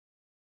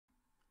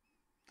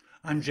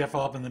I'm Jeff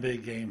Altman, the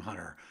Big Game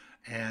Hunter,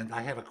 and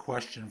I have a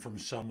question from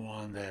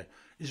someone that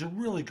is a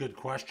really good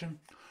question.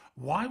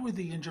 Why would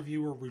the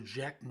interviewer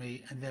reject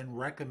me and then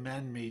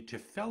recommend me to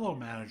fellow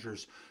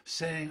managers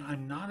saying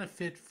I'm not a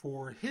fit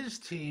for his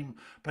team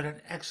but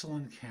an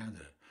excellent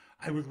candidate?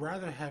 I would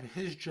rather have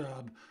his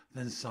job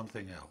than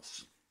something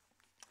else.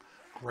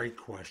 Great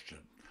question.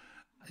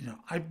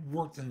 I've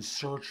worked in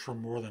search for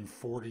more than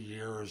 40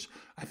 years.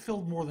 I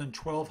filled more than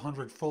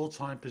 1,200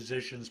 full-time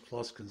positions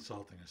plus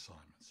consulting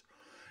assignments.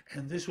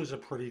 And this was a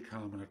pretty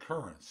common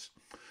occurrence.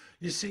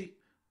 You see,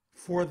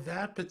 for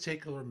that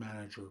particular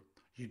manager,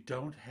 you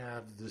don't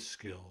have the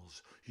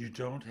skills. You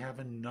don't have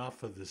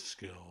enough of the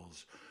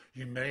skills.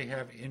 You may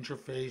have user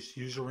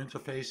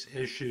interface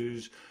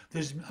issues.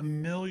 There's a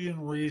million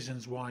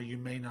reasons why you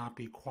may not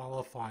be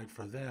qualified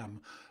for them.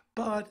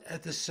 But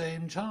at the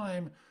same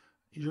time,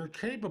 you're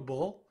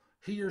capable.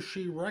 He or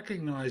she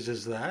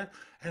recognizes that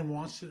and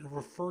wants to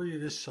refer you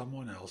to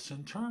someone else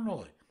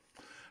internally.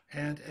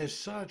 And as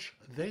such,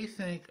 they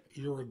think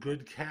you're a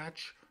good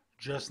catch,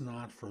 just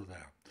not for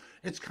them.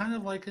 It's kind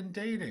of like in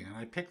dating, and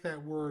I picked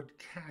that word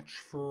catch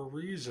for a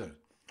reason.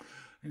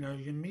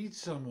 You meet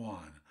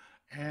someone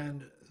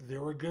and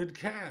they're a good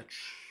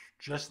catch,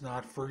 just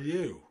not for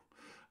you.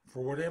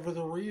 For whatever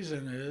the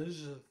reason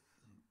is,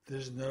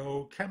 there's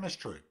no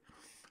chemistry.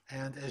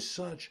 And as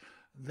such,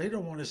 they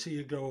don't want to see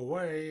you go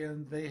away,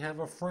 and they have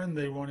a friend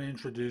they want to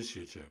introduce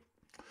you to.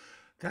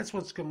 That's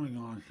what's going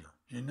on here.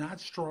 You're not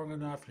strong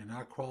enough, you're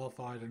not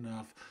qualified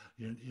enough,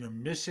 you're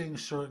missing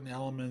certain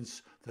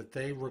elements that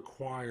they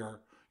require.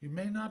 You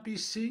may not be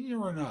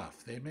senior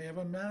enough. They may have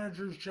a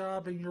manager's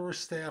job and you're a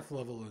staff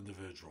level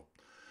individual.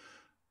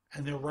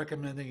 And they're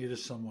recommending you to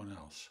someone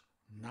else.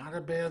 Not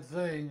a bad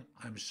thing.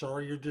 I'm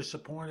sorry you're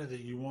disappointed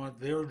that you want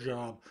their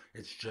job.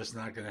 It's just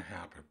not going to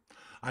happen.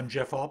 I'm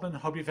Jeff Altman.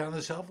 Hope you found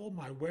this helpful.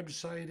 My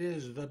website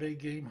is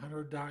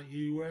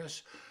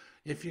thebiggamehunter.us.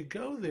 If you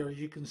go there,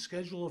 you can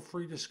schedule a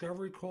free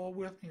discovery call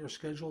with me or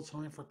schedule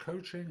time for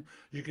coaching.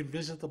 You can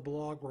visit the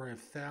blog where I have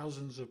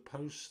thousands of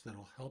posts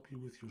that'll help you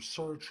with your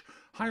search,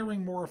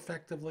 hiring more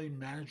effectively,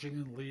 managing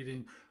and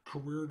leading,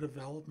 career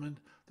development.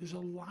 There's a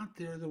lot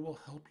there that will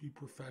help you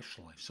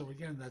professionally. So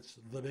again, that's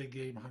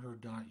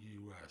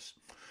thebiggamehunter.us.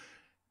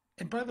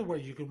 And by the way,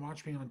 you can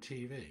watch me on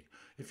TV.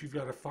 If you've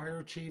got a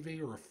Fire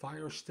TV or a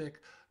Fire Stick,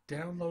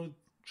 download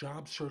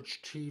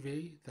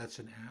JobSearchTV. That's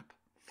an app.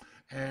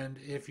 And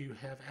if you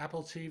have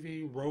Apple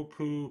TV,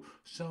 Roku,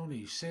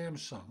 Sony,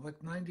 Samsung,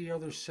 like 90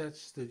 other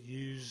sets that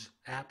use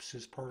apps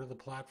as part of the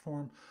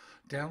platform,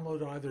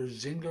 download either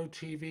Zingo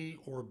TV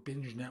or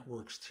Binge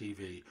Networks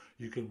TV.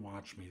 You can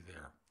watch me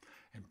there.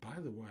 And by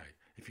the way,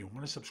 if you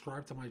want to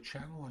subscribe to my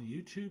channel on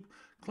YouTube,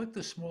 click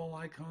the small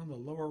icon in the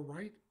lower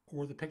right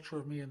or the picture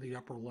of me in the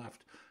upper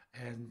left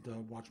and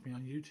watch me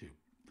on YouTube.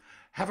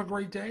 Have a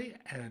great day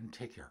and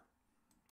take care.